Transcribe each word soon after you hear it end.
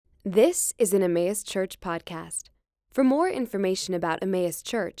This is an Emmaus Church podcast. For more information about Emmaus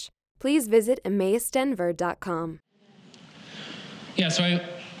Church, please visit emmausdenver.com. Yeah, so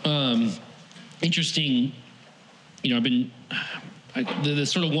interesting, I've been, the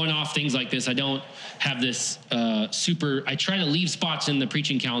sort of one-off things like this, I don't have this I try to leave spots in the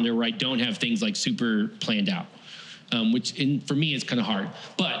preaching calendar where I don't have things like super planned out. Which for me is kind of hard.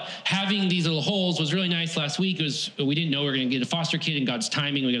 But having these little holes was really nice last week. We didn't know we were going to get a foster kid in God's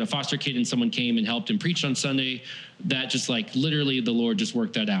timing. We got a foster kid and someone came and helped and preached on Sunday. That just literally the Lord just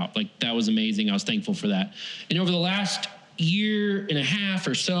worked that out. That was amazing. I was thankful for that. And over the last year and a half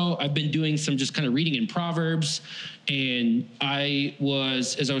or so, I've been doing some just kind of reading in Proverbs. And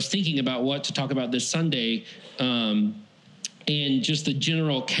as I was thinking about what to talk about this Sunday, and just the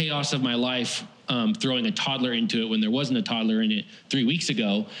general chaos of my life, throwing a toddler into it when there wasn't a toddler in it 3 weeks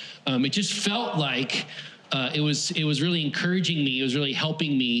ago. It just felt like it was really encouraging me. It was really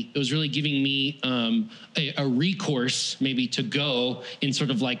helping me. It was really giving me a recourse maybe to go in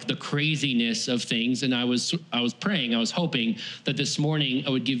sort of the craziness of things. And I was praying, I was hoping that this morning I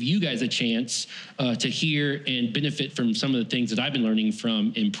would give you guys a chance to hear and benefit from some of the things that I've been learning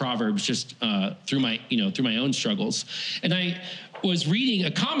from in Proverbs just through my own struggles. And I was reading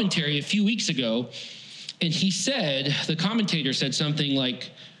a commentary a few weeks ago, and the commentator said something like,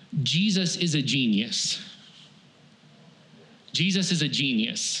 Jesus is a genius. Jesus is a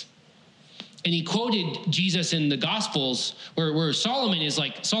genius. And he quoted Jesus in the Gospels where Solomon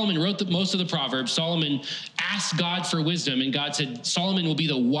wrote most of the Proverbs. Solomon asked God for wisdom, and God said, Solomon will be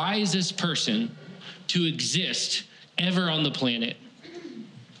the wisest person to exist ever on the planet.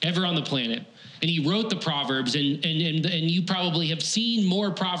 Ever on the planet. And he wrote the Proverbs, and you probably have seen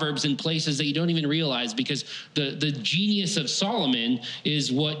more Proverbs in places that you don't even realize, because the genius of Solomon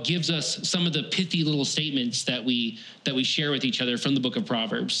is what gives us some of the pithy little statements that we share with each other from the book of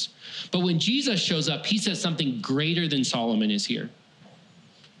Proverbs. But when Jesus shows up, he says something greater than Solomon is here.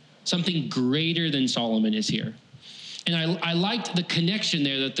 Something greater than Solomon is here. And I liked the connection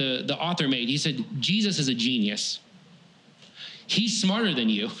there that the author made. He said, Jesus is a genius. He's smarter than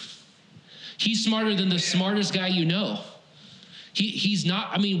you. He's smarter than the smartest guy you know. He's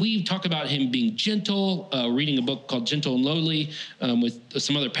not, we talk about him being gentle, reading a book called Gentle and Lowly with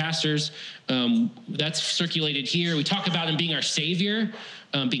some other pastors. That's circulated here. We talk about him being our Savior,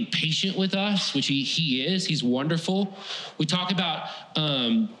 being patient with us, which he is. He's wonderful. We talk about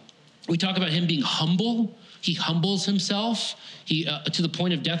him being humble. He humbles himself. He to the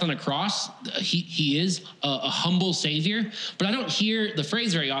point of death on a cross. He is a humble Savior. But I don't hear the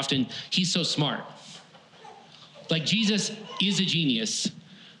phrase very often, he's so smart. Jesus is a genius.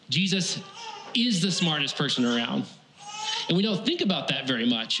 Jesus is the smartest person around. And we don't think about that very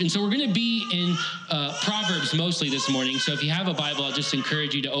much. And so we're going to be in Proverbs mostly this morning. So if you have a Bible, I'll just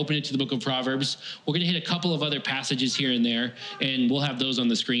encourage you to open it to the book of Proverbs. We're going to hit a couple of other passages here and there, and we'll have those on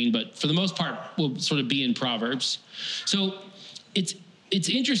the screen. But for the most part, we'll sort of be in Proverbs. So it's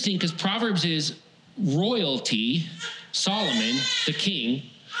interesting because Proverbs is royalty, Solomon, the king.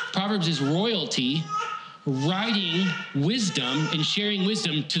 Proverbs is royalty, writing wisdom and sharing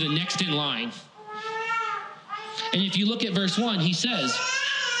wisdom to the next in line. And if you look at verse 1, he says,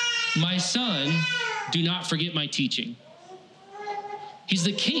 my son, do not forget my teaching. He's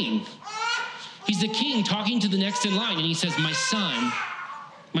the king. He's the king talking to the next in line. And he says, my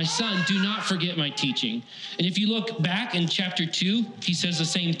son, do not forget my teaching. And if you look back in chapter 2, he says the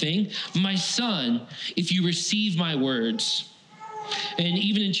same thing. My son, if you receive my words. And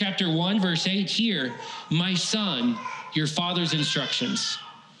even in chapter 1, verse 8 here, my son, your father's instructions.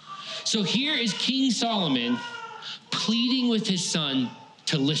 So here is King Solomon pleading with his son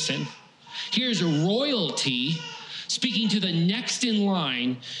to listen. Here's royalty speaking to the next in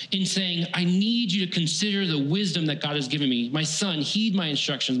line and saying, I need you to consider the wisdom that God has given me. My son, heed my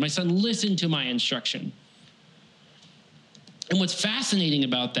instructions. My son, listen to my instruction. And what's fascinating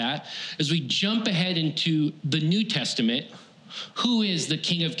about that is we jump ahead into the New Testament. Who is the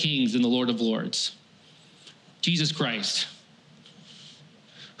King of Kings and the Lord of Lords? Jesus Christ.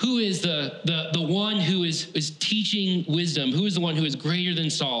 Who is the one who is teaching wisdom? Who is the one who is greater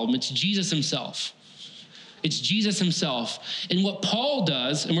than Solomon? It's Jesus himself. It's Jesus himself. And what Paul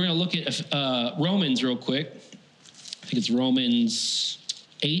does, and we're going to look at Romans real quick. I think it's Romans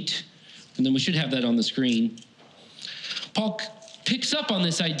 8, and then we should have that on the screen. Paul picks up on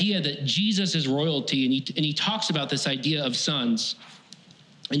this idea that Jesus is royalty, and he talks about this idea of sons.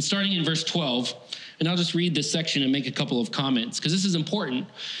 And starting in verse 12, and I'll just read this section and make a couple of comments, because this is important.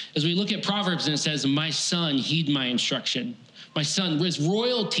 As we look at Proverbs and it says, my son, heed my instruction. My son, his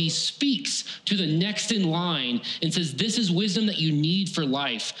royalty speaks to the next in line and says, this is wisdom that you need for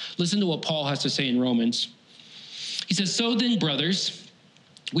life. Listen to what Paul has to say in Romans. He says, so then, brothers,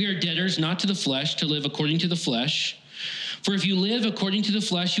 we are debtors not to the flesh to live according to the flesh. For if you live according to the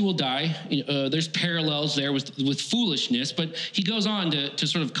flesh, you will die. There's parallels there with foolishness, but he goes on to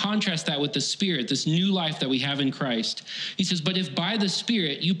sort of contrast that with the Spirit, this new life that we have in Christ. He says, but if by the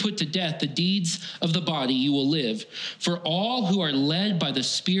Spirit you put to death the deeds of the body, you will live. For all who are led by the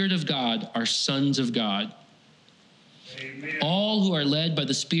Spirit of God are sons of God. Amen. All who are led by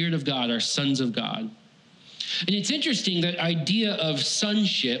the Spirit of God are sons of God. And it's interesting that idea of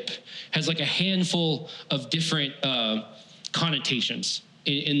sonship has like a handful of different connotations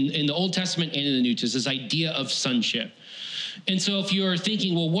in the Old Testament and in the New Testament, this idea of sonship. And so if you're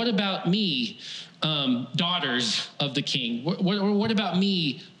thinking, well, what about me, daughters of the king? What about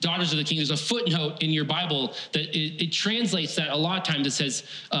me, daughters of the king? There's a footnote in your Bible that it translates that a lot of times. It says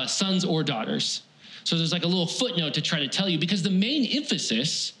sons or daughters. So there's like a little footnote to try to tell you, because the main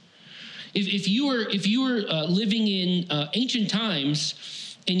emphasis, if you were living in ancient times,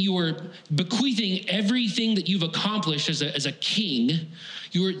 and you were bequeathing everything that you've accomplished as a king,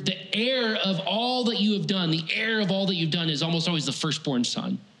 you were the heir of all that you have done. The heir of all that you've done is almost always the firstborn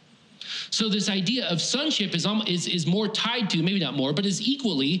son. So this idea of sonship is more tied to, maybe not more, but is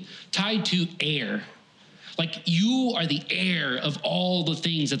equally tied to heir. Like you are the heir of all the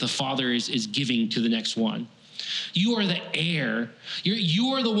things that the Father is giving to the next one. You are the heir.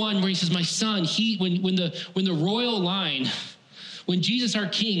 You are the one where he says, my son, when the royal line, when Jesus, our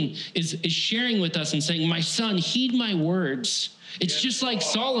King, is sharing with us and saying, my son, heed my words. It's just like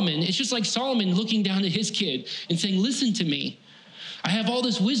Solomon. It's just like Solomon looking down at his kid and saying, listen to me. I have all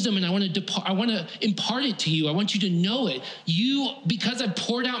this wisdom and I want to impart it to you. I want you to know it. Because I've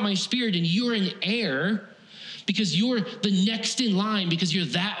poured out my Spirit and you're an heir, because you're the next in line, because you're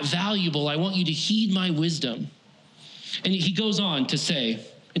that valuable, I want you to heed my wisdom. And he goes on to say,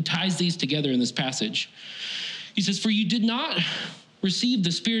 and ties these together in this passage. He says, for you did not receive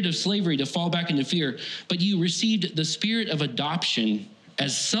the spirit of slavery to fall back into fear, but you received the spirit of adoption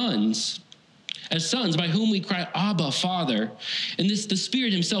as sons, by whom we cry, Abba, Father. And the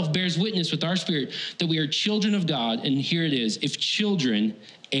Spirit himself bears witness with our spirit that we are children of God. And here it is, if children,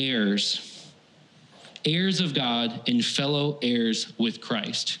 heirs of God and fellow heirs with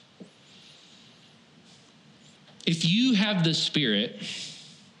Christ. If you have the Spirit,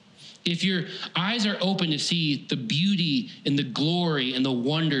 if your eyes are open to see the beauty and the glory and the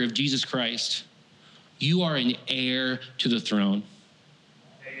wonder of Jesus Christ, you are an heir to the throne.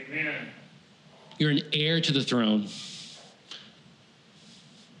 Amen. You're an heir to the throne.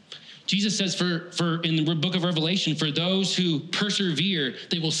 Jesus says in the book of Revelation, for those who persevere,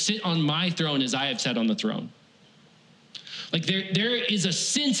 they will sit on my throne as I have sat on the throne. Like there is a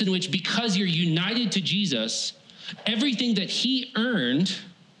sense in which, because you're united to Jesus, everything that he earned,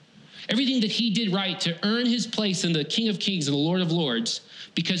 everything that he did right to earn his place in the King of Kings and the Lord of Lords,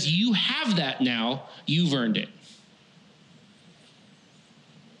 because you have that now, you've earned it.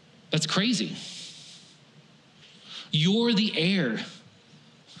 That's crazy. You're the heir.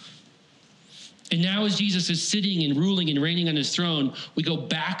 And now as Jesus is sitting and ruling and reigning on his throne, we go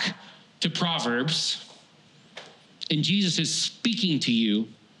back to Proverbs, and Jesus is speaking to you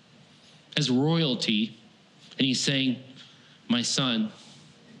as royalty, and he's saying, my son,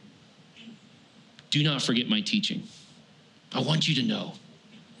 do not forget my teaching. I want you to know.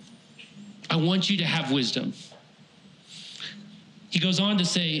 I want you to have wisdom. He goes on to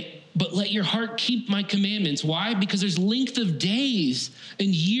say, but let your heart keep my commandments. Why? Because there's length of days and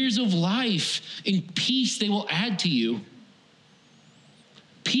years of life and peace they will add to you.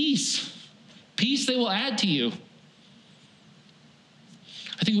 Peace. Peace they will add to you.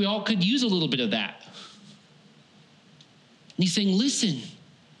 I think we all could use a little bit of that. And he's saying, listen,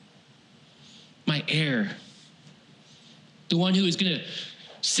 my heir, the one who is going to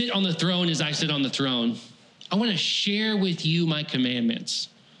sit on the throne as I sit on the throne, I want to share with you my commandments.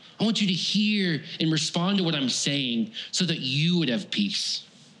 I want you to hear and respond to what I'm saying so that you would have peace.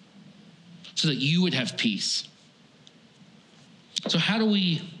 So that you would have peace. So how do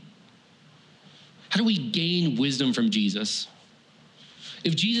we gain wisdom from Jesus?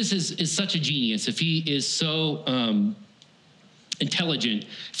 If Jesus is such a genius, if he is so intelligent,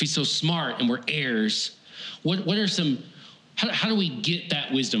 if he's so smart and we're heirs, how do we get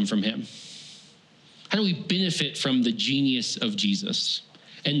that wisdom from him? How do we benefit from the genius of Jesus?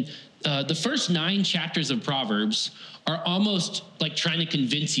 And the first 9 chapters of Proverbs are almost like trying to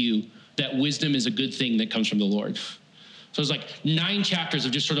convince you that wisdom is a good thing that comes from the Lord. So it's like 9 chapters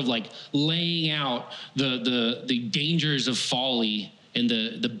of just sort of like laying out the dangers of folly and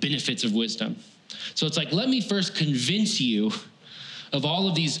the benefits of wisdom. So it's like, let me first convince you of all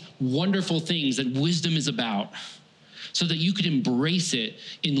of these wonderful things that wisdom is about, so that you could embrace it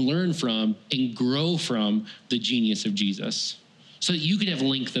and learn from and grow from the genius of Jesus, so that you could have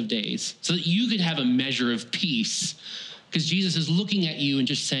length of days, so that you could have a measure of peace, because Jesus is looking at you and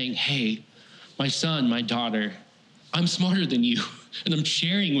just saying, hey, my son, my daughter, I'm smarter than you, and I'm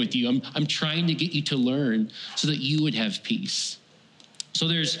sharing with you. I'm trying to get you to learn so that you would have peace. So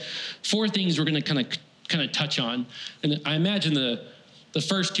there's 4 things we're going to kind of touch on, and I imagine the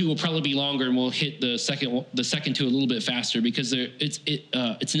first 2 will probably be longer, and we'll hit the second 2 a little bit faster, because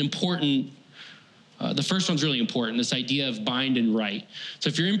it's an important. The first one's really important. This idea of bind and write. So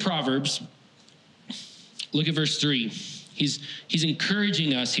if you're in Proverbs, look at verse 3. He's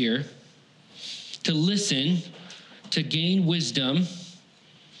encouraging us here to listen, to gain wisdom. And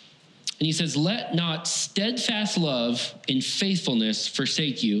he says, let not steadfast love and faithfulness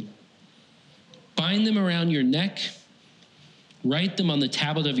forsake you. Bind them around your neck. Write them on the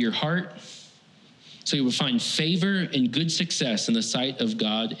tablet of your heart, so you will find favor and good success in the sight of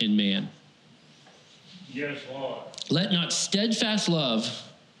God and man. Yes, Lord. Let not steadfast love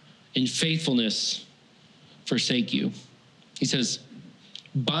and faithfulness forsake you. He says,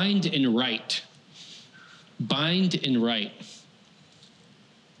 bind and write. Bind and write.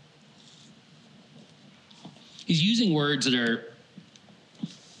 He's using words that are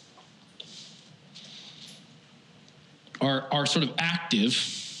sort of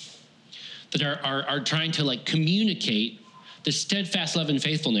active, that are trying to like communicate the steadfast love and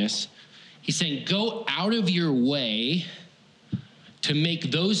faithfulness. He's saying, go out of your way to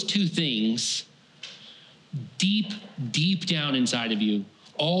make those 2 things deep, deep down inside of you,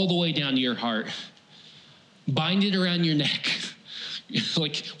 all the way down to your heart. Bind it around your neck.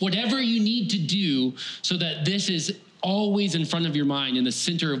 Like whatever you need to do so that this is always in front of your mind, in the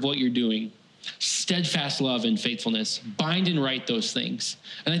center of what you're doing. Steadfast love and faithfulness. Bind and write those things.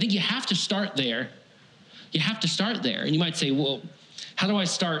 And I think you have to start there. You have to start there. And you might say, well, how do I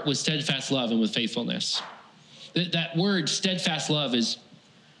start with steadfast love and with faithfulness? That word steadfast love is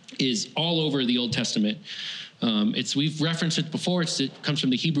all over the Old Testament. We've referenced it before. It comes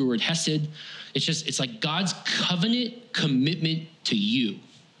from the Hebrew word hesed. It's like God's covenant commitment to you.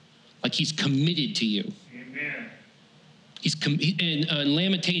 Like he's committed to you. Amen. In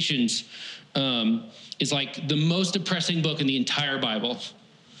Lamentations is like the most depressing book in the entire Bible.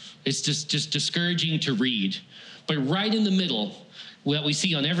 It's just discouraging to read. But right in the middle, what we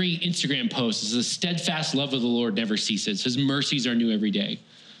see on every Instagram post is the steadfast love of the Lord never ceases. His mercies are new every day.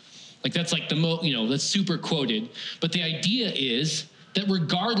 Like that's like that's super quoted. But the idea is that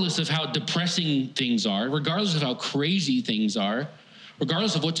regardless of how depressing things are, regardless of how crazy things are,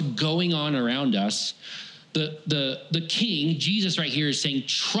 regardless of what's going on around us, the King, Jesus right here, is saying,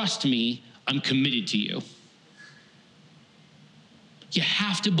 trust me, I'm committed to you. You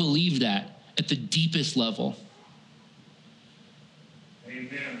have to believe that at the deepest level.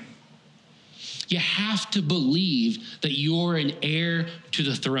 Amen. You have to believe that you're an heir to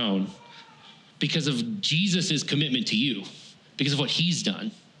the throne because of Jesus' commitment to you, because of what he's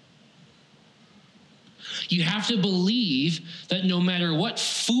done. You have to believe that no matter what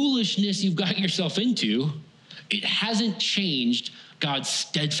foolishness you've got yourself into, it hasn't changed God's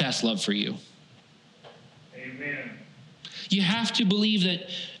steadfast love for you. Amen. You have to believe that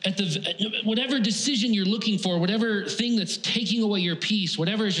at whatever decision you're looking for, whatever thing that's taking away your peace,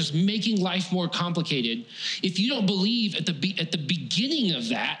 whatever is just making life more complicated, if you don't believe at the beginning of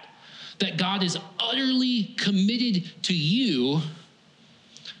that God is utterly committed to you,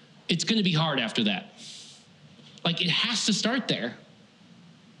 it's going to be hard after that. Like, it has to start there.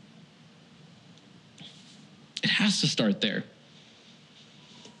 It has to start there.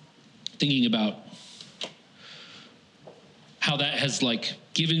 Thinking about how that has like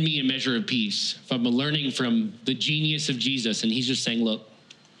given me a measure of peace. If I'm learning from the genius of Jesus, and he's just saying, look,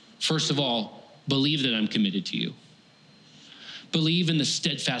 first of all, believe that I'm committed to you. Believe in the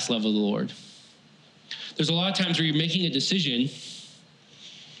steadfast love of the Lord. There's a lot of times where you're making a decision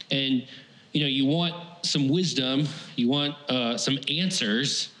and you want some wisdom, you want some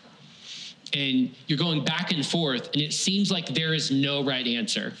answers, and you're going back and forth, and it seems like there is no right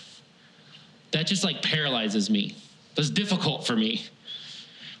answer. That just like paralyzes me. That's difficult for me.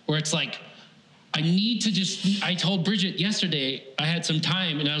 Where it's like, I told Bridget yesterday, I had some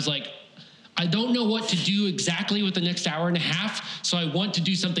time, and I was like, I don't know what to do exactly with the next hour and a half, so I want to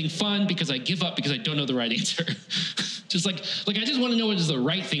do something fun because I give up because I don't know the right answer. just like I just want to know what is the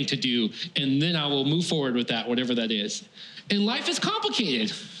right thing to do, and then I will move forward with that, whatever that is. And life is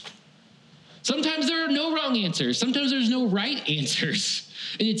complicated. Sometimes there are no wrong answers. Sometimes there's no right answers.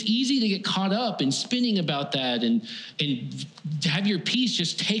 And it's easy to get caught up in spinning about that and have your peace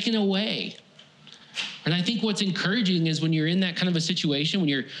just taken away. And I think what's encouraging is when you're in that kind of a situation, when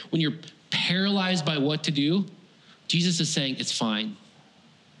you're paralyzed by what to do, Jesus is saying, it's fine.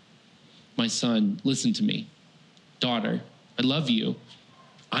 My son, listen to me. Daughter, I love you.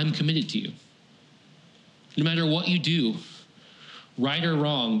 I'm committed to you. No matter what you do, right or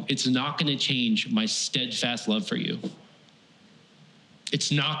wrong, it's not going to change my steadfast love for you.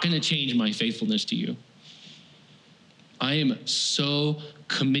 It's not going to change my faithfulness to you. I am so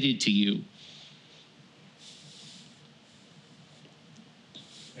committed to you.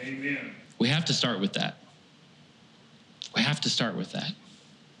 Amen. We have to start with that. We have to start with that.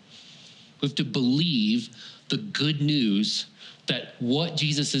 We have to believe the good news that what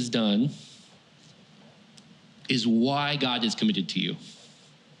Jesus has done is why God is committed to you.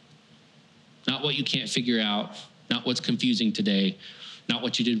 Not what you can't figure out, not what's confusing today, not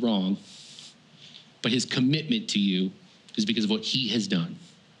what you did wrong, but his commitment to you is because of what he has done.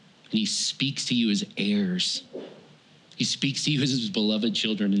 And he speaks to you as heirs. He speaks to you as his beloved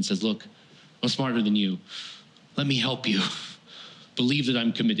children and says, look, I'm smarter than you. Let me help you. Believe that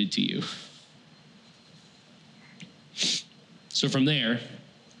I'm committed to you. So from there,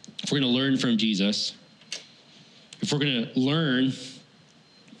 if we're going to learn from Jesus, if we're going to learn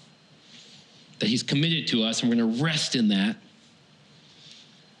that he's committed to us and we're going to rest in that,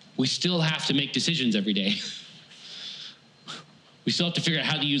 we still have to make decisions every day. We still have to figure out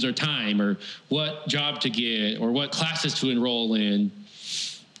how to use our time or what job to get or what classes to enroll in,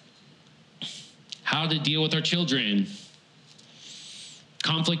 how to deal with our children,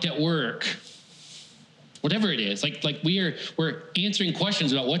 conflict at work, whatever it is. We're answering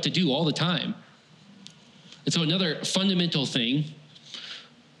questions about what to do all the time. And so another fundamental thing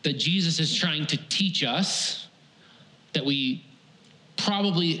that Jesus is trying to teach us that we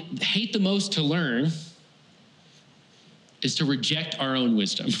probably hate the most to learn is to reject our own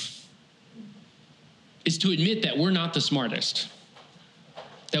wisdom. Is to admit that we're not the smartest,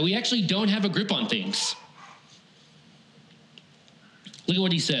 that we actually don't have a grip on things. Look at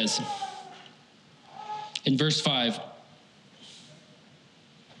what he says in verse 5.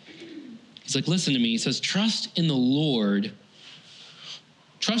 He's like, listen to me. He says, trust in the Lord.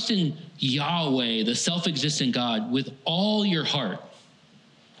 Trust in Yahweh, the self-existent God, with all your heart,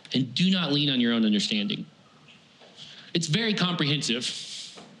 and do not lean on your own understanding. It's very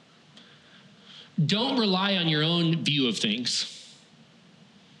comprehensive. Don't rely on your own view of things.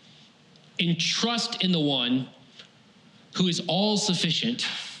 And trust in the one who is all sufficient,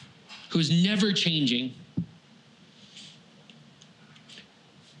 who is never changing,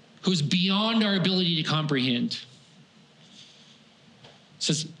 who is beyond our ability to comprehend. It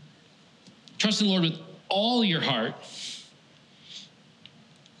says, trust in the Lord with all your heart.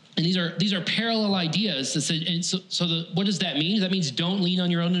 And these are parallel ideas. What does that mean? That means don't lean on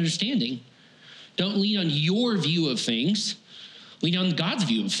your own understanding. Don't lean on your view of things. Lean on God's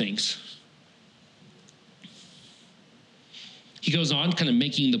view of things. He goes on kind of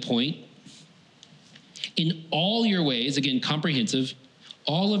making the point. In all your ways, again, comprehensive,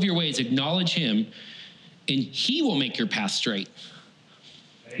 all of your ways acknowledge him, and he will make your path straight.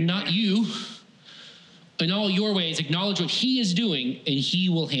 Not you. In all your ways, acknowledge what he is doing, and he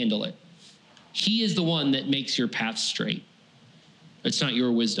will handle it. He is the one that makes your path straight. It's not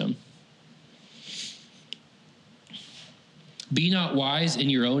your wisdom. Be not wise in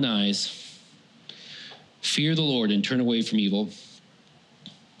your own eyes. Fear the Lord and turn away from evil.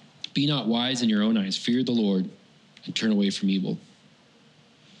 Be not wise in your own eyes. Fear the Lord and turn away from evil.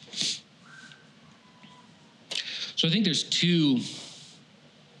 So I think there's two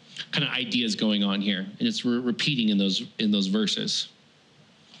kind of ideas going on here, and it's repeating in those verses.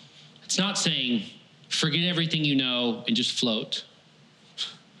 It's not saying forget everything you know and just float.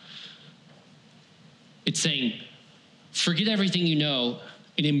 It's saying forget everything you know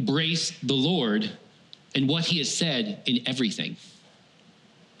and embrace the Lord and what he has said in everything.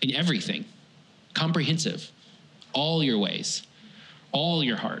 In everything. Comprehensive. All your ways. All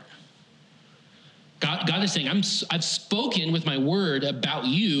your heart. God is saying, I've spoken with my word about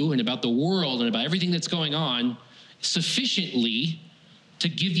you and about the world and about everything that's going on sufficiently to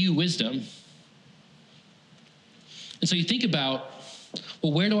give you wisdom. And so you think about,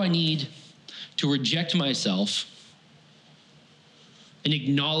 well, where do I need to reject myself and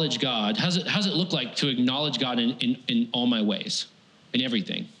acknowledge God? How's it look like to acknowledge God in all my ways, in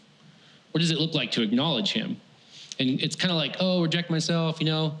everything? What does it look like to acknowledge him? And it's kind of like, oh, reject myself, I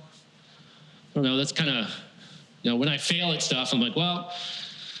don't know, that's kind of, when I fail at stuff, I'm like, well,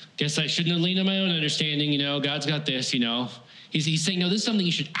 guess I shouldn't have leaned on my own understanding, God's got this, He's saying, no, this is something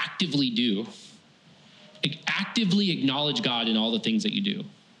you should actively do. Actively acknowledge God in all the things that you do.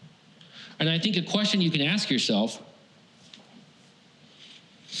 And I think a question you can ask yourself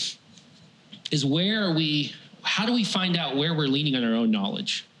is how do we find out where we're leaning on our own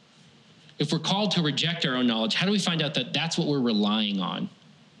knowledge? If we're called to reject our own knowledge, how do we find out that that's what we're relying on?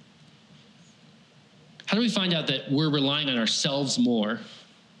 How do we find out that we're relying on ourselves more?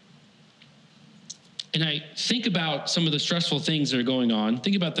 And I think about some of the stressful things that are going on.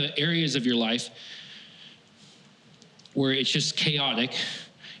 Think about the areas of your life where it's just chaotic.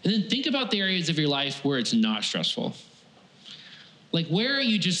 And then think about the areas of your life where it's not stressful. Like, where are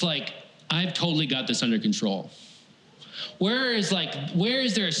you just like, I've totally got this under control? Where is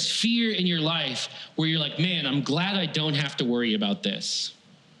there a sphere in your life where you're like, man, I'm glad I don't have to worry about this?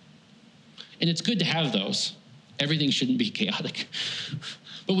 And it's good to have those. Everything shouldn't be chaotic.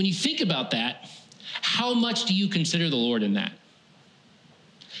 But when you think about that, how much do you consider the Lord in that?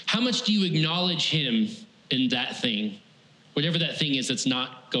 How much do you acknowledge him in that thing, whatever that thing is that's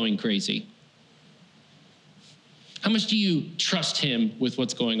not going crazy? How much do you trust him with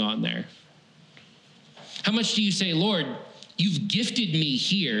what's going on there? How much do you say, Lord, you've gifted me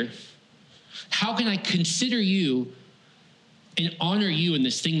here. How can I consider you and honor you in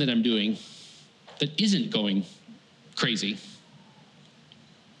this thing that I'm doing that isn't going crazy?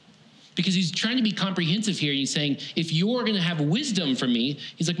 Because he's trying to be comprehensive here. He's saying, if you're going to have wisdom from me,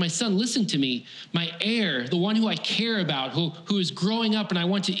 he's like, my son, listen to me. My heir, the one who I care about, who is growing up and I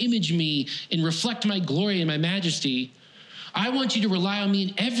want to image me and reflect my glory and my majesty. I want you to rely on me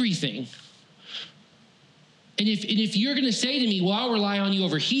in everything. And if you're going to say to me, well, I'll rely on you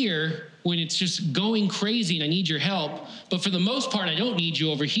over here when it's just going crazy and I need your help, but for the most part, I don't need you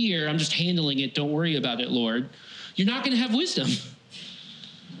over here. I'm just handling it. Don't worry about it, Lord. You're not going to have wisdom.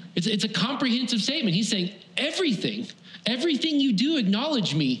 It's a comprehensive statement. He's saying everything you do,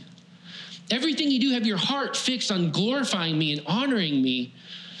 acknowledge me. Everything you do, have your heart fixed on glorifying me and honoring me.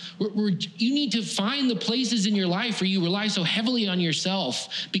 You need to find the places in your life where you rely so heavily on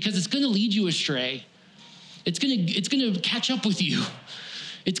yourself, because it's going to lead you astray. It's going to catch up with you.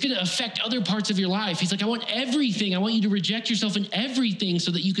 It's going to affect other parts of your life. He's like, I want everything. I want you to reject yourself in everything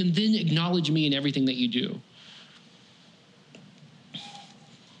so that you can then acknowledge me in everything that you do.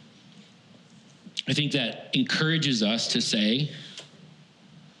 I think that encourages us to say,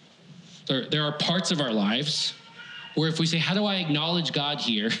 there are parts of our lives where if we say, how do I acknowledge God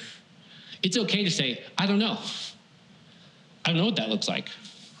here? It's okay to say, I don't know. I don't know what that looks like.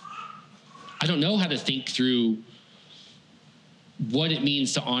 I don't know how to think through what it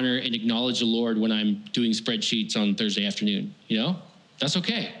means to honor and acknowledge the Lord when I'm doing spreadsheets on Thursday afternoon. That's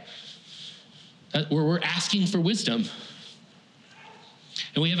okay. We're asking for wisdom.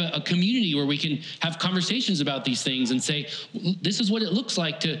 And we have a community where we can have conversations about these things and say, this is what it looks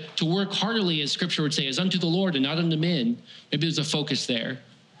like to work heartily, as Scripture would say, as unto the Lord and not unto men. Maybe there's a focus there.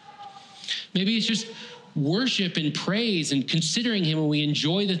 Maybe it's just worship and praise and considering him when we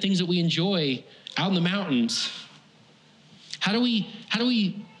enjoy the things that we enjoy out in the mountains. How do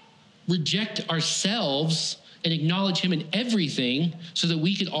we reject ourselves and acknowledge him in everything so that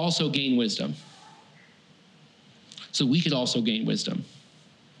we could also gain wisdom? So we could also gain wisdom.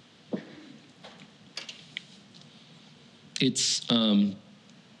 It's a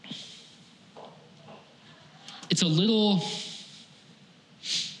little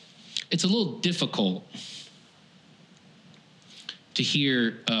difficult to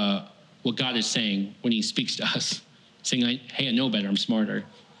hear what God is saying when he speaks to us, saying, hey, I know better, I'm smarter,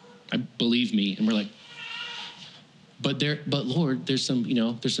 believe me. And we're like, but Lord, there's some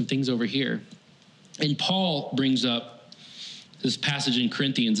things over here. And Paul brings up this passage in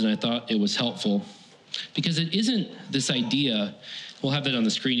Corinthians, and I thought it was helpful because it isn't this idea. We'll have that on the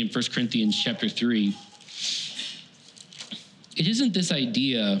screen in 1 Corinthians chapter 3. It isn't this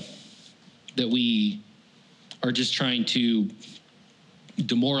idea that we are just trying to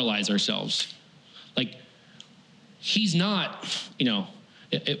demoralize ourselves. Like, he's not,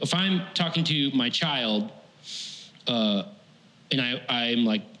 if I'm talking to my child and I'm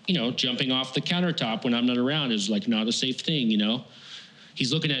like, jumping off the countertop when I'm not around is like not a safe thing,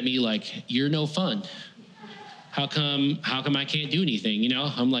 He's looking at me like, you're no fun. How come I can't do anything,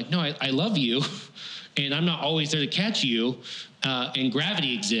 I'm like, no, I love you, and I'm not always there to catch you, and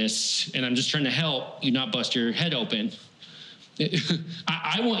gravity exists, and I'm just trying to help you not bust your head open.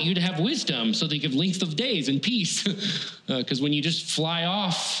 I want you to have wisdom so that you have length of days and peace. Because when you just fly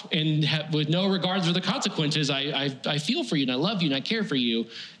off and with no regards for the consequences, I feel for you and I love you and I care for you.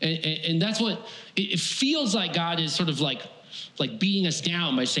 And that's what it feels like. God is sort of like beating us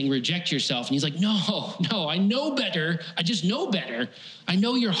down by saying, reject yourself. And he's like, no, I know better. I just know better. I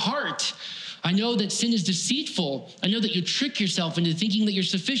know your heart. I know that sin is deceitful. I know that you trick yourself into thinking that you're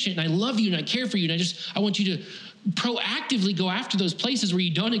sufficient. And I love you and I care for you. And I want you to proactively go after those places where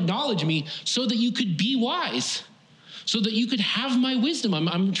you don't acknowledge me so that you could be wise, so that you could have my wisdom.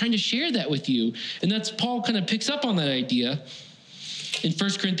 I'm trying to share that with you. And that's Paul kind of picks up on that idea in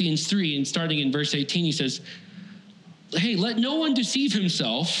 1 Corinthians 3, and starting in verse 18, he says, hey, let no one deceive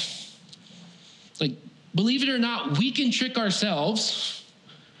himself. Like, believe it or not, we can trick ourselves.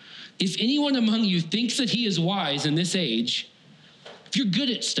 If anyone among you thinks that he is wise in this age, if you're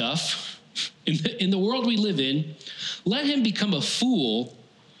good at stuff, in the world we live in, let him become a fool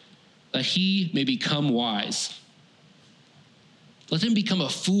that he may become wise. Let him become a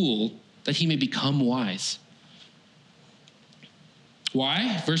fool that he may become wise.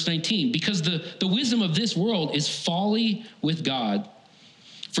 Why? Verse 19, because the wisdom of this world is folly with God.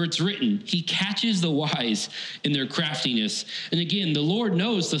 For it's written, he catches the wise in their craftiness. And again, the Lord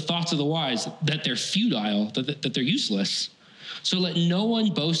knows the thoughts of the wise, that they're futile, that they're useless. So let no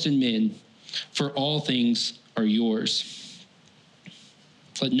one boast in men, for all things are yours.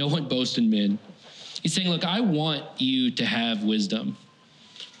 Let no one boast in men. He's saying, look, I want you to have wisdom.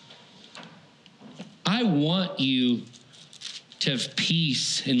 I want you to have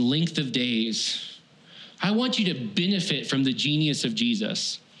peace and length of days. I want you to benefit from the genius of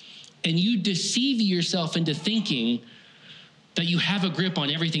Jesus. And you deceive yourself into thinking that you have a grip on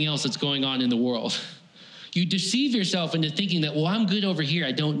everything else that's going on in the world. You deceive yourself into thinking that, well, I'm good over here.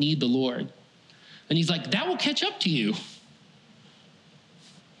 I don't need the Lord. And he's like, that will catch up to you.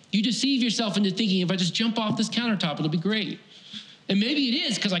 You deceive yourself into thinking, if I just jump off this countertop, it'll be great. And maybe it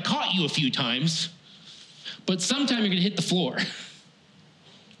is because I caught you a few times, but sometime you're going to hit the floor.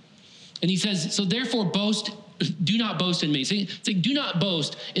 And he says, so therefore do not boast in me. So do not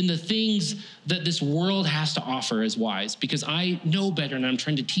boast in the things that this world has to offer as wise, because I know better and I'm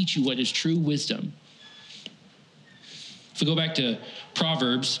trying to teach you what is true wisdom. If we go back to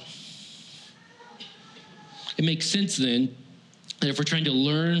Proverbs, it makes sense then that if we're trying to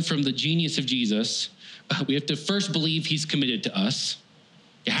learn from the genius of Jesus, we have to first believe he's committed to us.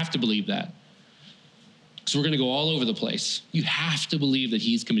 You have to believe that. So we're going to go all over the place. You have to believe that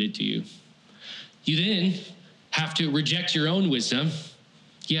he's committed to you. You then have to reject your own wisdom.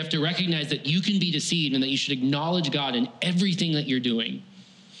 You have to recognize that you can be deceived and that you should acknowledge God in everything that you're doing.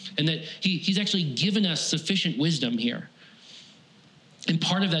 And that he's actually given us sufficient wisdom here. And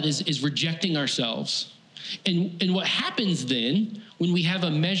part of that is rejecting ourselves. And what happens then when we have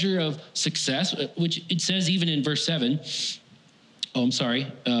a measure of success, which it says even in verse 7,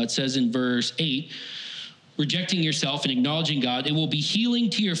 it says in verse 8, rejecting yourself and acknowledging God, it will be healing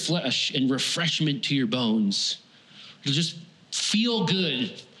to your flesh and refreshment to your bones. It'll just feel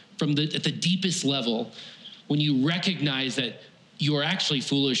good at the deepest level when you recognize that you are actually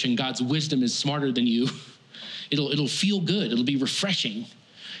foolish and God's wisdom is smarter than you. It'll feel good. It'll be refreshing.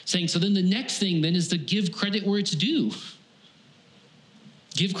 Saying, so then the next thing then is to give credit where it's due.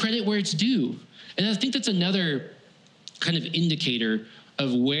 Give credit where it's due. And I think that's another kind of indicator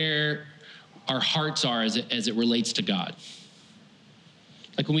of where our hearts are as it relates to God.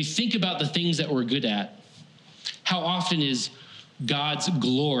 Like when we think about the things that we're good at, how often is God's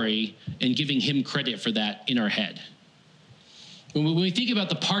glory and giving him credit for that in our head? When we think about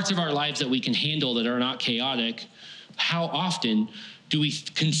the parts of our lives that we can handle that are not chaotic, how often do we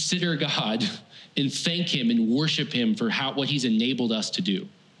consider God and thank him and worship him for what he's enabled us to do?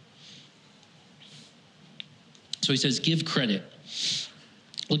 So he says, give credit.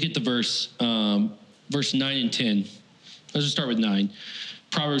 Look at the verse 9 and 10. Let's just start with 9.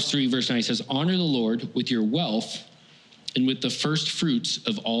 Proverbs 3, verse 9 says, honor the Lord with your wealth and with the first fruits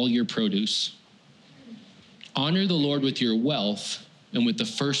of all your produce. Honor the Lord with your wealth and with the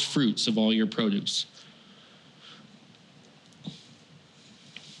first fruits of all your produce.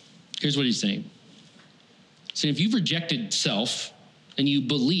 Here's what he's saying. So if you've rejected self and you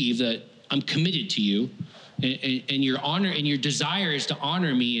believe that I'm committed to you and your honor and your desire is to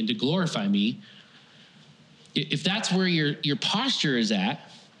honor me and to glorify me, if that's where your posture is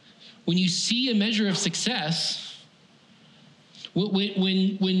at, when you see a measure of success,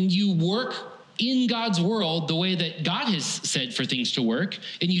 when you work in God's world the way that God has said for things to work,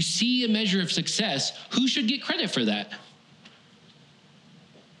 and you see a measure of success, who should get credit for that?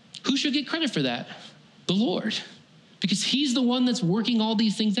 Who should get credit for that? The Lord. because he's the one that's working all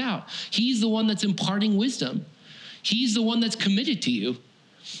these things out. He's the one that's imparting wisdom. He's the one that's committed to you.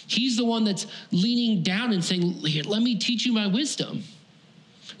 He's the one that's leaning down and saying, "Here, let me teach you my wisdom."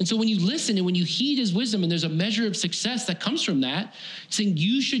 And so when you listen and when you heed his wisdom, and there's a measure of success that comes from that, saying,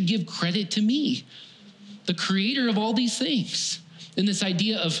 you should give credit to me, the creator of all these things. And this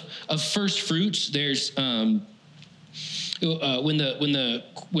idea of first fruits, there's when the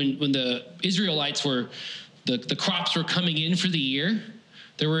Israelites were, the crops were coming in for the year,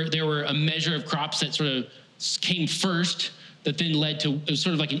 there were a measure of crops that sort of came first that then led to, it was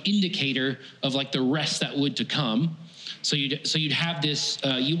sort of like an indicator of like the rest that would to come. So you'd have this,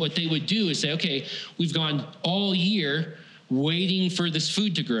 what they would do is say, okay, we've gone all year waiting for this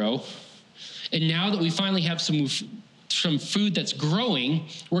food to grow. And now that we finally have some food that's growing,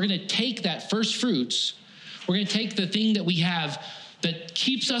 we're going to take that first fruits. We're going to take the thing that we have that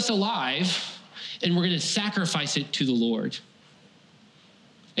keeps us alive, and we're going to sacrifice it to the Lord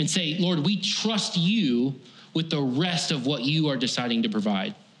and say, Lord, we trust you with the rest of what you are deciding to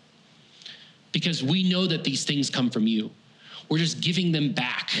provide, because we know that these things come from you. We're just giving them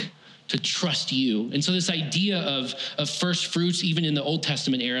back to trust you. And so this idea of first fruits, even in the Old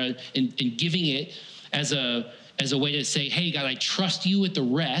Testament era, and giving it as a way to say, hey, God, I trust you with the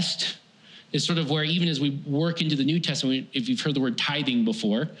rest, is sort of where, even as we work into the New Testament, if you've heard the word tithing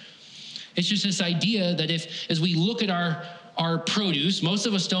before, it's just this idea that as we look at our produce, most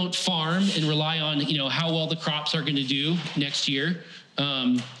of us don't farm and rely on, how well the crops are going to do next year.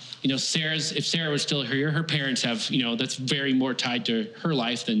 If Sarah was still here, her parents have, that's very more tied to her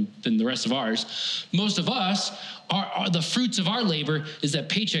life than the rest of ours. Most of us, are the fruits of our labor is that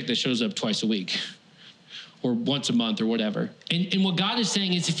paycheck that shows up twice a week or once a month or whatever. And what God is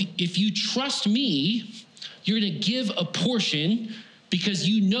saying is, if you trust me, you're going to give a portion, because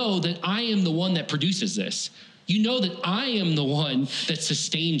you know that I am the one that produces this. You know that I am the one that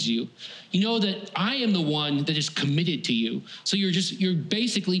sustains you. You know that I am the one that is committed to you. So you're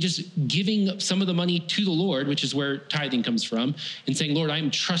basically just giving some of the money to the Lord, which is where tithing comes from, and saying, Lord, I'm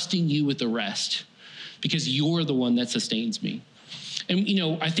trusting you with the rest, because you're the one that sustains me. And,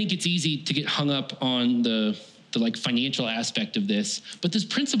 I think it's easy to get hung up on the like financial aspect of this, but this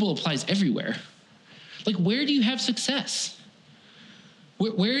principle applies everywhere. Like, where do you have success?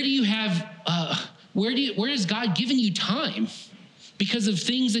 Where do you have, where has God given you time because of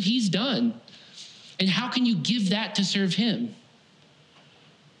things that he's done? And how can you give that to serve him?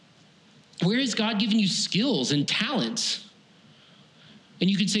 Where has God given you skills and talents? And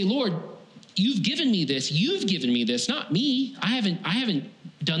you can say, Lord, you've given me this, not me. I haven't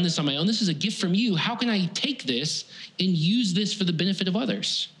done this on my own. This is a gift from you. How can I take this and use this for the benefit of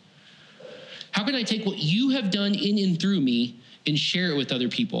others? How can I take what you have done in and through me and share it with other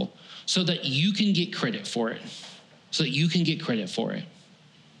people so that you can get credit for it?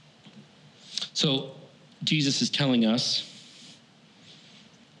 So Jesus is telling us,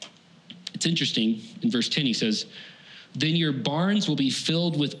 it's interesting, in verse 10 he says, then your barns will be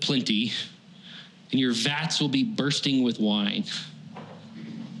filled with plenty, and your vats will be bursting with wine.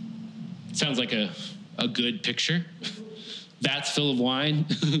 It sounds like a good picture. Vats full of wine,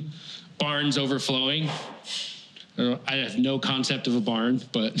 barns overflowing. I have no concept of a barn,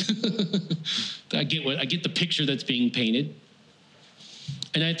 but I get the picture that's being painted.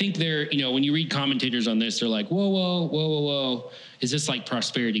 And I think when you read commentators on this, they're like, whoa. Is this like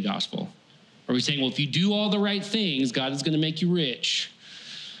prosperity gospel? Are we saying, well, if you do all the right things, God is going to make you rich?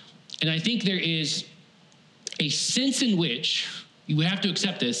 And I think there is a sense in which you have to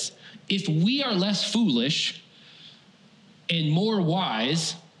accept this. If we are less foolish and more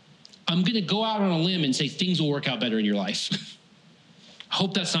wise, I'm going to go out on a limb and say things will work out better in your life. I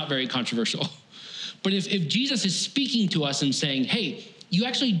hope that's not very controversial. But if Jesus is speaking to us and saying, hey, you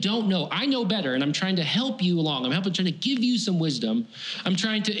actually don't know. I know better, and I'm trying to help you along. I'm trying to give you some wisdom. I'm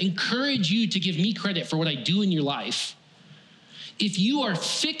trying to encourage you to give me credit for what I do in your life. If you are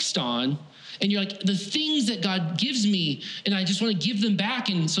fixed on, and you're like, the things that God gives me, and I just want to give them back,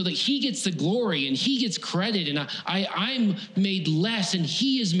 and so that he gets the glory and he gets credit, and I'm made less and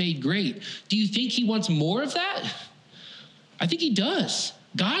he is made great. Do you think he wants more of that? I think he does.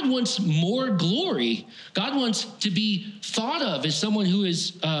 God wants more glory. God wants to be thought of as someone who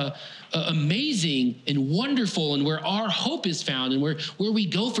is amazing and wonderful, and where our hope is found, and where we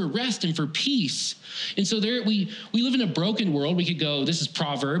go for rest and for peace. And so we live in a broken world. We could go, this is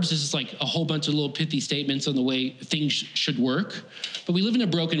Proverbs. This is like a whole bunch of little pithy statements on the way things should work. But we live in a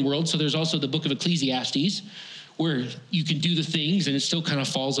broken world. So there's also the book of Ecclesiastes, where you can do the things and it still kind of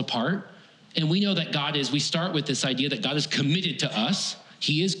falls apart. And we know that we start with this idea that God is committed to us.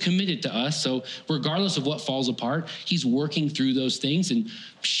 He is committed to us. So regardless of what falls apart, he's working through those things and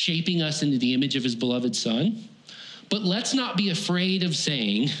shaping us into the image of his beloved Son. But let's not be afraid of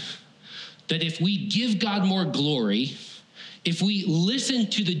saying that if we give God more glory, if we listen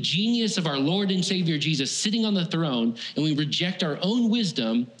to the genius of our Lord and Savior Jesus sitting on the throne and we reject our own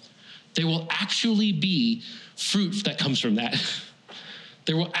wisdom, there will actually be fruit that comes from that.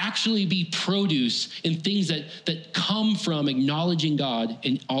 There will actually be produce in things that come from acknowledging God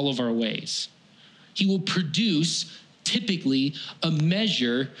in all of our ways. He will produce typically a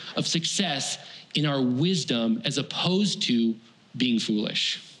measure of success in our wisdom as opposed to being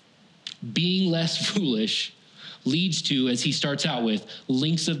foolish. Being less foolish leads to, as he starts out with,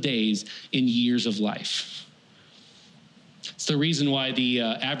 lengths of days in years of life. It's the reason why the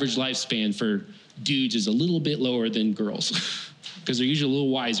average lifespan for dudes is a little bit lower than girls, because they're usually a little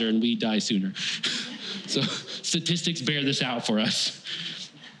wiser and we die sooner. So statistics bear this out for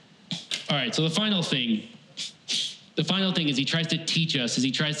us. All right, so the final thing is he tries to teach us, as he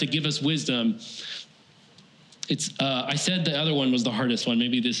tries to give us wisdom. I said the other one was the hardest one.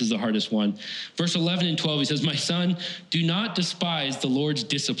 Maybe this is the hardest one. Verse 11 and 12, he says, "My son, do not despise the Lord's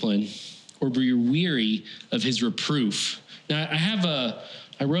discipline or be weary of his reproof." Now,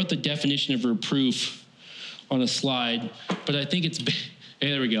 I wrote the definition of reproof on a slide, but I think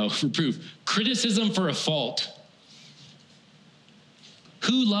hey, there we go, reproof. Criticism for a fault.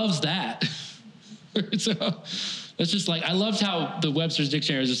 Who loves that? So that's just like, I loved how the Webster's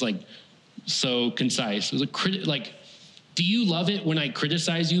Dictionary is just like, so concise. It was like, do you love it when I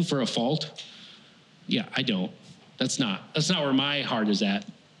criticize you for a fault? Yeah, I don't. That's not where my heart is at.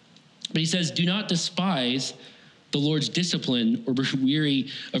 But he says, do not despise the Lord's discipline or be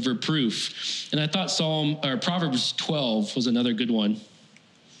weary of reproof. And I thought Proverbs 12 was another good one.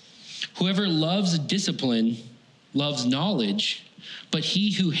 Whoever loves discipline loves knowledge, but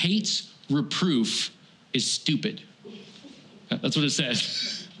he who hates reproof is stupid. That's what it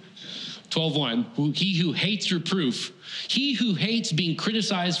says. 12:1, he who hates reproof, he who hates being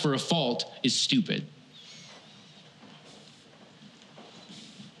criticized for a fault is stupid.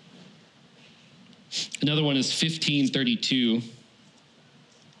 Another one is 15:32.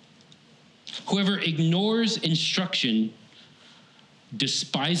 Whoever ignores instruction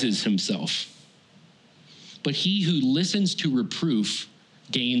despises himself, but he who listens to reproof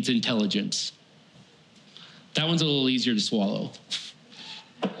gains intelligence. That one's a little easier to swallow.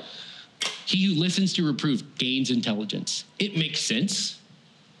 He who listens to reproof gains intelligence. It makes sense.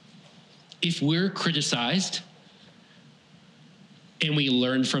 If we're criticized and we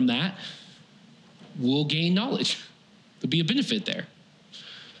learn from that, we'll gain knowledge. There'll be a benefit there.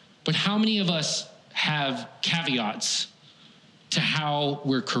 But how many of us have caveats to how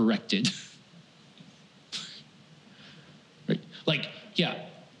we're corrected? Right? Like, yeah,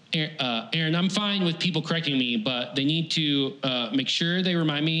 Aaron, I'm fine with people correcting me, but they need to make sure they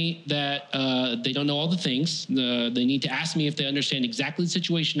remind me that they don't know all the things. They need to ask me if they understand exactly the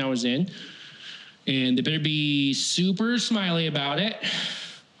situation I was in. And they better be super smiley about it.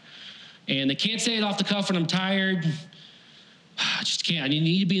 And they can't say it off the cuff when I'm tired. I just can't. I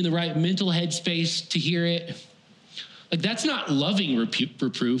need to be in the right mental headspace to hear it. Like, that's not loving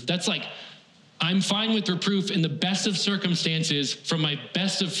reproof. That's like, I'm fine with reproof in the best of circumstances from my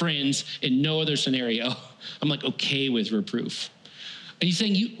best of friends in no other scenario. I'm like okay with reproof. And he's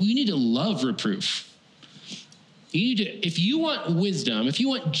saying you need to love reproof. You need to, if you want wisdom, if you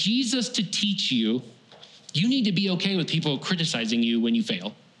want Jesus to teach you, you need to be okay with people criticizing you when you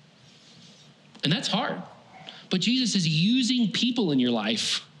fail. And that's hard. But Jesus is using people in your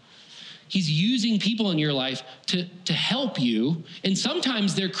life. He's using people in your life to help you. And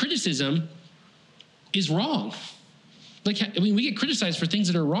sometimes their criticism is wrong. We get criticized for things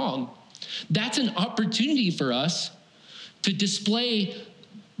that are wrong. That's an opportunity for us to display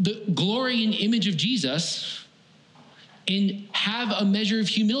the glory and image of Jesus and have a measure of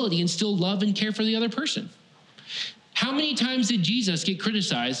humility and still love and care for the other person. How many times did Jesus get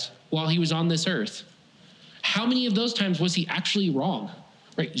criticized while he was on this earth? How many of those times was he actually wrong?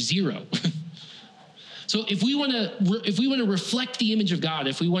 Right, 0. So if we want to reflect the image of God,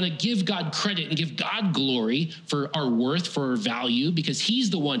 if we want to give God credit and give God glory for our worth, for our value, because he's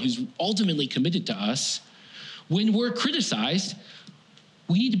the one who's ultimately committed to us, when we're criticized,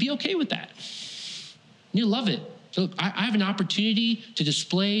 we need to be okay with that. You love it. So I have an opportunity to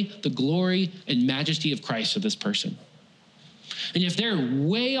display the glory and majesty of Christ to this person. And if they're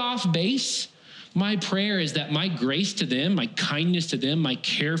way off base, my prayer is that my grace to them, my kindness to them, my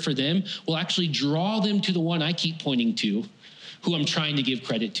care for them will actually draw them to the one I keep pointing to, who I'm trying to give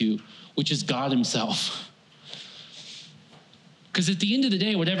credit to, which is God himself. Because at the end of the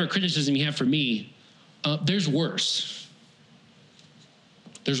day, whatever criticism you have for me, there's worse.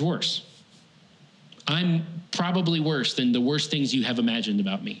 There's worse. I'm probably worse than the worst things you have imagined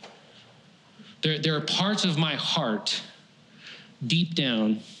about me. There are parts of my heart deep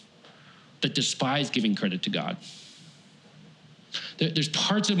down that despise giving credit to God. There's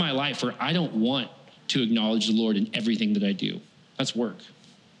parts of my life where I don't want to acknowledge the Lord in everything that I do. That's work.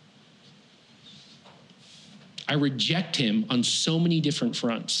 I reject him on so many different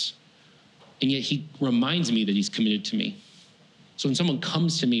fronts, and yet he reminds me that he's committed to me. So when someone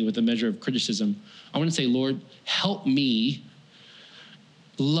comes to me with a measure of criticism, I want to say, Lord, help me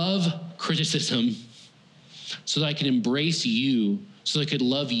love criticism so that I can embrace you, so that I could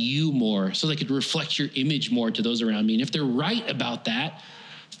love you more, so that I could reflect your image more to those around me. And if they're right about that,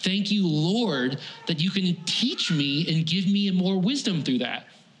 thank you, Lord, that you can teach me and give me more wisdom through that.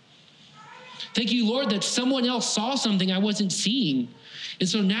 Thank you, Lord, that someone else saw something I wasn't seeing. And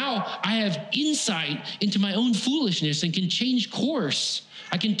so now I have insight into my own foolishness and can change course.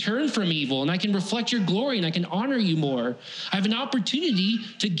 I can turn from evil and I can reflect your glory and I can honor you more. I have an opportunity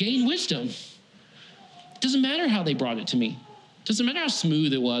to gain wisdom. It doesn't matter how they brought it to me. It doesn't matter how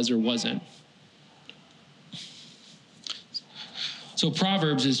smooth it was or wasn't. So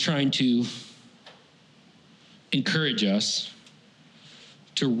Proverbs is trying to encourage us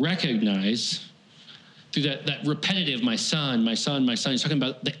to recognize through that repetitive, my son, my son, my son. He's talking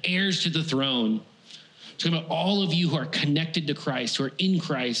about the heirs to the throne. He's talking about all of you who are connected to Christ, who are in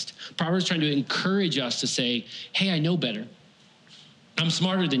Christ. Proverbs is trying to encourage us to say, hey, I know better. I'm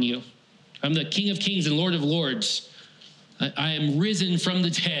smarter than you. I'm the King of Kings and Lord of Lords. I am risen from the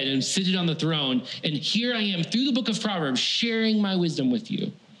dead and seated on the throne. And here I am through the book of Proverbs, sharing my wisdom with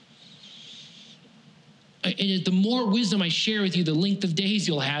you. And the more wisdom I share with you, the length of days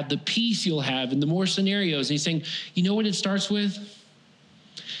you'll have, the peace you'll have, and the more scenarios. And he's saying, you know what it starts with?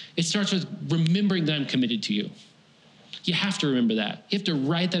 It starts with remembering that I'm committed to you. You have to remember that. You have to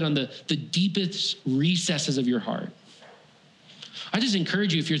write that on the deepest recesses of your heart. I just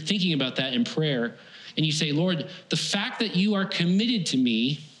encourage you, if you're thinking about that in prayer, and you say, Lord, the fact that you are committed to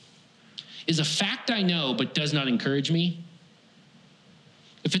me is a fact I know, but does not encourage me.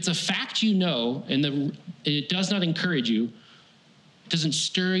 If it's a fact you know and it does not encourage you, it doesn't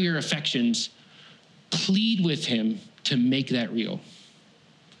stir your affections, plead with him to make that real.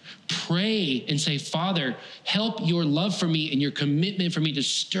 Pray and say, Father, help your love for me and your commitment for me to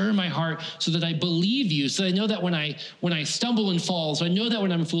stir my heart so that I believe you, so that I know that when I stumble and fall, so I know that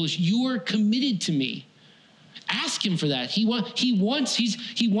when I'm foolish, you are committed to me. Ask him for that. He wants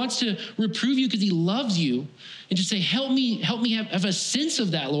to reprove you because he loves you. And just say, help me have a sense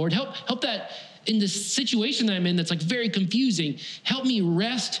of that, Lord. Help that in this situation that I'm in that's like very confusing. Help me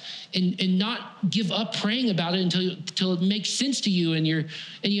rest and not give up praying about it until it makes sense to you and you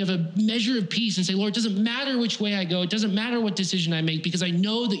have a measure of peace and say, Lord, it doesn't matter which way I go. It doesn't matter what decision I make because I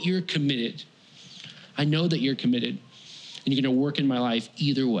know that you're committed. I know that you're committed and you're going to work in my life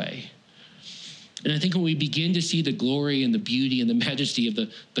either way. And I think when we begin to see the glory and the beauty and the majesty of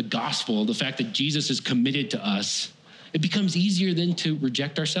the gospel, the fact that Jesus is committed to us, it becomes easier then to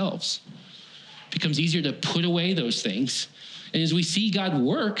reject ourselves. It becomes easier to put away those things. And as we see God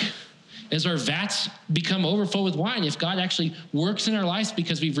work, as our vats become overfull with wine, if God actually works in our lives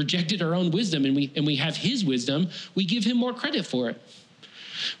because we've rejected our own wisdom and we have his wisdom, we give him more credit for it.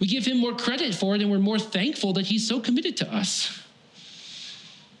 We give him more credit for it and we're more thankful that he's so committed to us.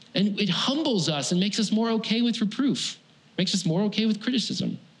 And it humbles us and makes us more okay with reproof, makes us more okay with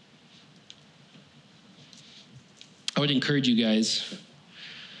criticism. I would encourage you guys,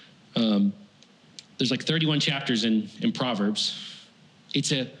 there's like 31 chapters in Proverbs.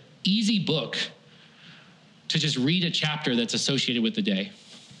 It's an easy book to just read a chapter that's associated with the day.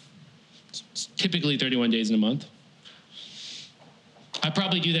 It's typically 31 days in a month. I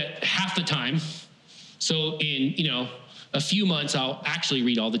probably do that half the time. So in, a few months, I'll actually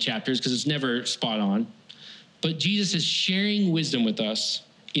read all the chapters because it's never spot on. But Jesus is sharing wisdom with us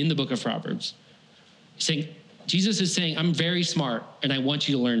in the book of Proverbs. Jesus is saying, I'm very smart and I want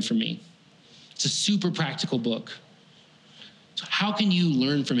you to learn from me. It's a super practical book. So how can you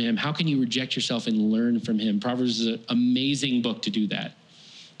learn from him? How can you reject yourself and learn from him? Proverbs is an amazing book to do that.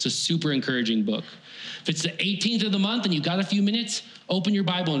 It's a super encouraging book. If it's the 18th of the month and you've got a few minutes, open your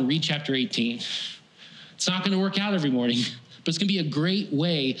Bible and read chapter 18. It's not going to work out every morning, but it's going to be a great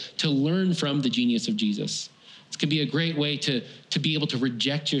way to learn from the genius of Jesus. It's going to be a great way to be able to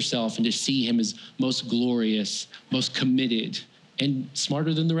reject yourself and to see him as most glorious, most committed, and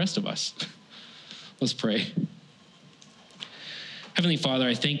smarter than the rest of us. Let's pray. Heavenly Father,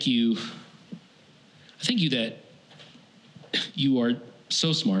 I thank you that you are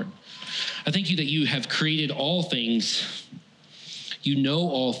so smart. I thank you that you have created all things. You know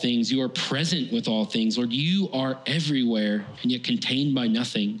all things. You are present with all things. Lord, you are everywhere and yet contained by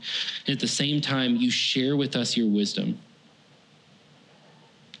nothing. And at the same time, you share with us your wisdom.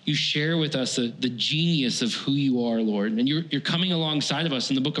 You share with us the genius of who you are, Lord. And you're coming alongside of us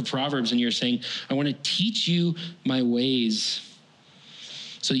in the book of Proverbs, and you're saying, I want to teach you my ways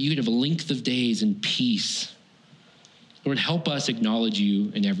so that you can have a length of days and peace. Lord, help us acknowledge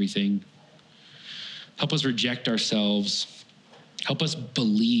you in everything. Help us reject ourselves. Help us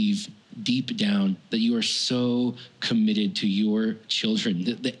believe deep down that you are so committed to your children,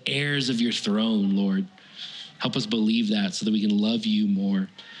 the heirs of your throne, Lord. Help us believe that so that we can love you more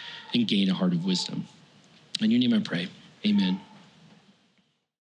and gain a heart of wisdom. In your name I pray, amen.